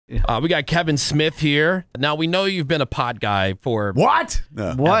We got Kevin Smith here. Now, we know you've been a pot guy for... What?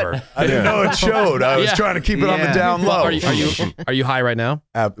 No. What? I didn't know it showed. I was trying to keep it on the down low. Well, are you high right now?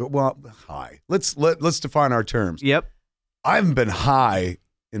 Well, high. Let's define our terms. Yep. I haven't been high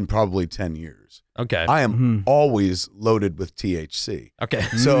in probably 10 years. Okay. I am always loaded with THC. Okay.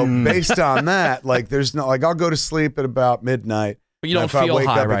 So based on that, like there's no, like I'll go to sleep at about midnight. But you don't feel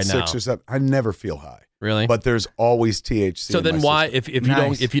high right now. 6 or 7, I never feel high. Really? But there's always THC. So then why, if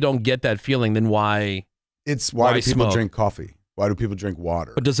you don't get that feeling, then why? It's why do people smoke? drink coffee? Why do people drink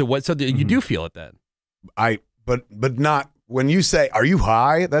water? But does it what? So you do feel it then? But not. When you say, "Are you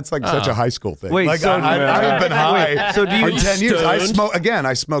high?" That's like such a high school thing. Wait, like so I haven't been high so do you, for 10 years. I smoke again.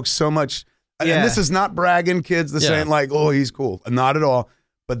 I smoke so much, and this is not bragging, kids. This ain't like, oh, he's cool. Not at all.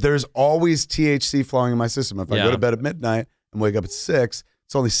 But there's always THC flowing in my system. If I go to bed at midnight and wake up at 6,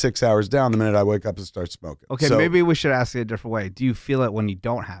 it's only 6 hours down the minute I wake up and start smoking. Okay, so, maybe we should ask it a different way. Do you feel it when you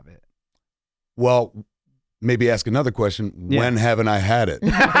don't have it? Well, maybe ask another question. When haven't I had it?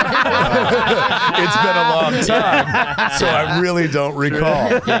 It's been a long time, so I really don't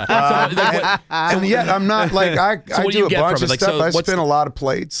recall. And yet I'm not like I do a bunch of stuff. I spin a lot of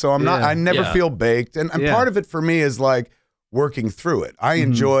plates, so I'm not. I never feel baked, and part of it for me is like working through it. I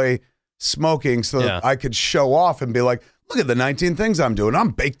enjoy smoking so that I could show off and be like, look at the 19 things I'm doing. I'm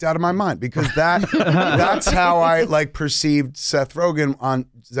baked out of my mind because that's how I like perceived Seth Rogen on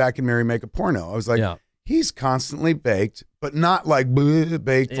Zach and Mary Make a Porno. I was like. He's constantly baked, but not like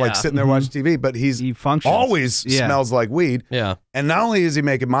baked, like sitting there watching TV, but he always smells like weed. Yeah. And not only is he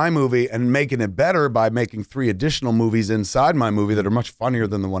making my movie and making it better by making 3 additional movies inside my movie that are much funnier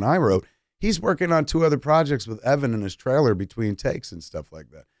than the one I wrote, he's working on 2 other projects with Evan in his trailer between takes and stuff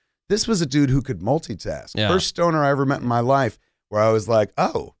like that. This was a dude who could multitask. Yeah. First stoner I ever met in my life where I was like,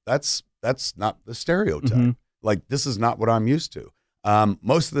 oh, that's not the stereotype. Like, this is not what I'm used to.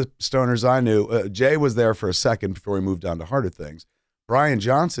 Most of the stoners I knew, Jay was there for a second before he moved on to harder things. Brian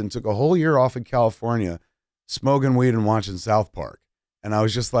Johnson took a whole year off in California smoking weed and watching South Park. And I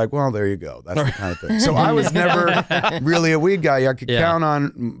was just like, well, there you go. That's the kind of thing. So I was never really a weed guy. I could count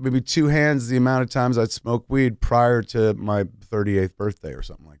on maybe 2 hands the amount of times I'd smoke weed prior to my 38th birthday or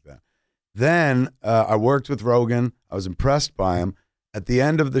something like that. Then I worked with Rogen. I was impressed by him. At the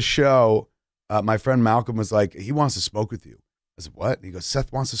end of the show, my friend Malcolm was like, he wants to smoke with you. I said, what? And he goes,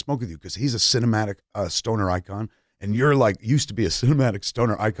 Seth wants to smoke with you because he's a cinematic stoner icon. And you're like, used to be a cinematic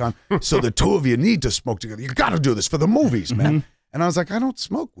stoner icon. So the 2 of you need to smoke together. You got to do this for the movies, man. And I was like, I don't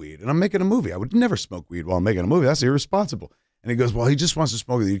smoke weed. And I'm making a movie. I would never smoke weed while I'm making a movie. That's irresponsible. And he goes, well, he just wants to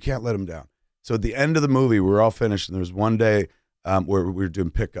smoke with you. You can't let him down. So at the end of the movie, we were all finished. And there was one day where we were doing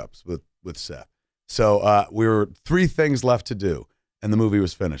pickups with Seth. So we were 3 things left to do. And the movie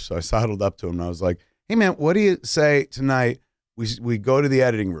was finished. So I sidled up to him and I was like, hey, man, what do you say tonight? We go to the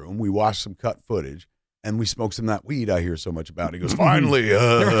editing room, we watch some cut footage, and we smoke some of that weed I hear so much about. He goes, finally.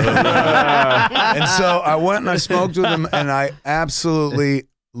 And so I went and I smoked with him, and I absolutely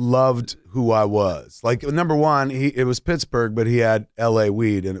loved who I was. Like, number 1, it was Pittsburgh, but he had LA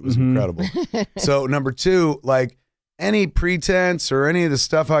weed, and it was incredible. So number 2, like, any pretense or any of the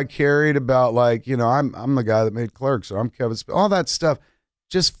stuff I carried about, like, you know, I'm the guy that made Clerks, or I'm Kevin Smith, all that stuff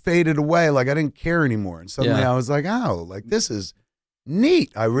just faded away. Like, I didn't care anymore. And suddenly I was like, oh, like, this is neat.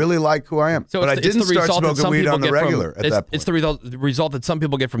 I really like who I am. So but I didn't start smoking weed on the regular at that point. It's the result that some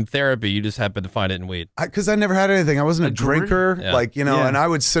people get from therapy. You just happen to find it in weed. Because I never had anything. I wasn't a drinker. Like, you know, and I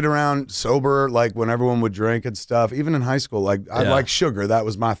would sit around sober, like, when everyone would drink and stuff. Even in high school, like, I liked sugar. That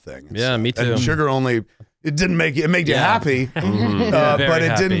was my thing. And me too. And sugar only... It didn't make you, it made you happy, but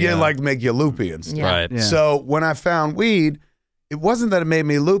it didn't get like make you loopy and stuff. Right. So when I found weed, it wasn't that it made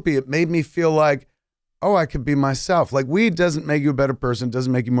me loopy. It made me feel like, oh, I could be myself. Like, weed doesn't make you a better person.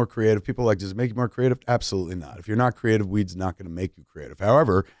 Doesn't make you more creative. People are like, does it make you more creative? Absolutely not. If you're not creative, weed's not going to make you creative.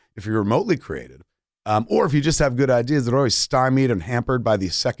 However, if you're remotely creative, or if you just have good ideas that are always stymied and hampered by the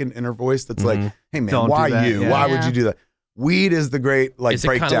second inner voice that's like, hey man, why you? Why would you do that? Weed is the great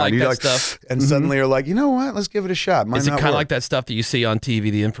breakdown. Like you're like, stuff? And suddenly you're like, you know what? Let's give it a shot. Is it kind of like that stuff that you see on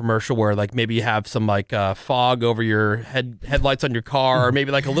TV, the infomercial, where like maybe you have some like fog over your headlights on your car, or maybe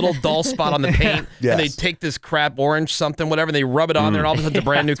like a little dull spot on the paint, and they take this crap orange something, whatever, and they rub it on there, and all of a sudden it's a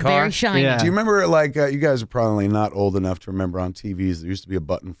brand new car. Very shiny. Do you remember, like, you guys are probably not old enough to remember on TVs, there used to be a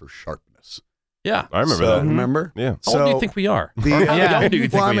button for sharpness. Yeah. I remember that. Remember? Yeah. How old do you think we are? How young do you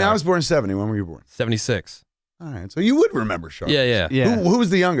think I mean, I was born in 70. When were you born? 76. All right, so you would remember sharpness. Yeah. Who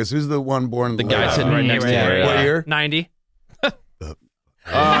was the youngest? Who's the one born? The guy sitting right next to you. What year? 90.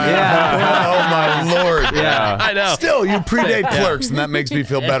 Oh my Lord. Yeah. I know. Still, you predate Clerks, and that makes me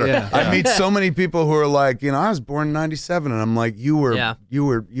feel better. Yeah. I meet so many people who are like, I was born in '97, and I'm like, you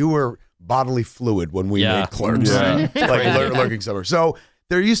were bodily fluid when we made Clerks, like lurking somewhere. So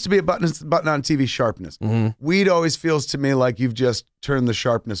there used to be a button on TV, sharpness. Weed always feels to me like you've just turned the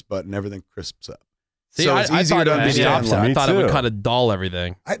sharpness button, everything crisps up. See, so it's easier to understand. I thought it would kind of dull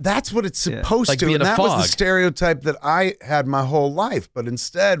everything. That's what it's supposed like to. being And a that fog. was the stereotype that I had my whole life. But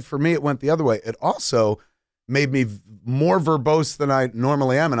instead, for me, it went the other way. It also made me more verbose than I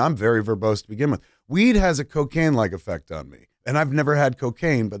normally am. And I'm very verbose to begin with. Weed has a cocaine-like effect on me. And I've never had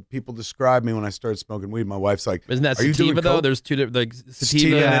cocaine, but people describe me when I started smoking weed. My wife's like, "Isn't that are you sativa doing though? coke?" There's two different, like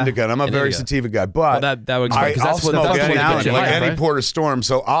Sativa and indica. And I'm a very sativa guy, but that would explain, 'cause I'll that's what smoke anything, gets you like hyped, any right? Porter Storm.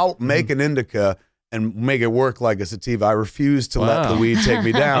 So I'll make an indica and make it work like a sativa. I refuse to let the weed take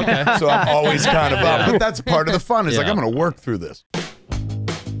me down. So I'm always kind of up. But that's part of the fun. It's like, I'm going to work through this.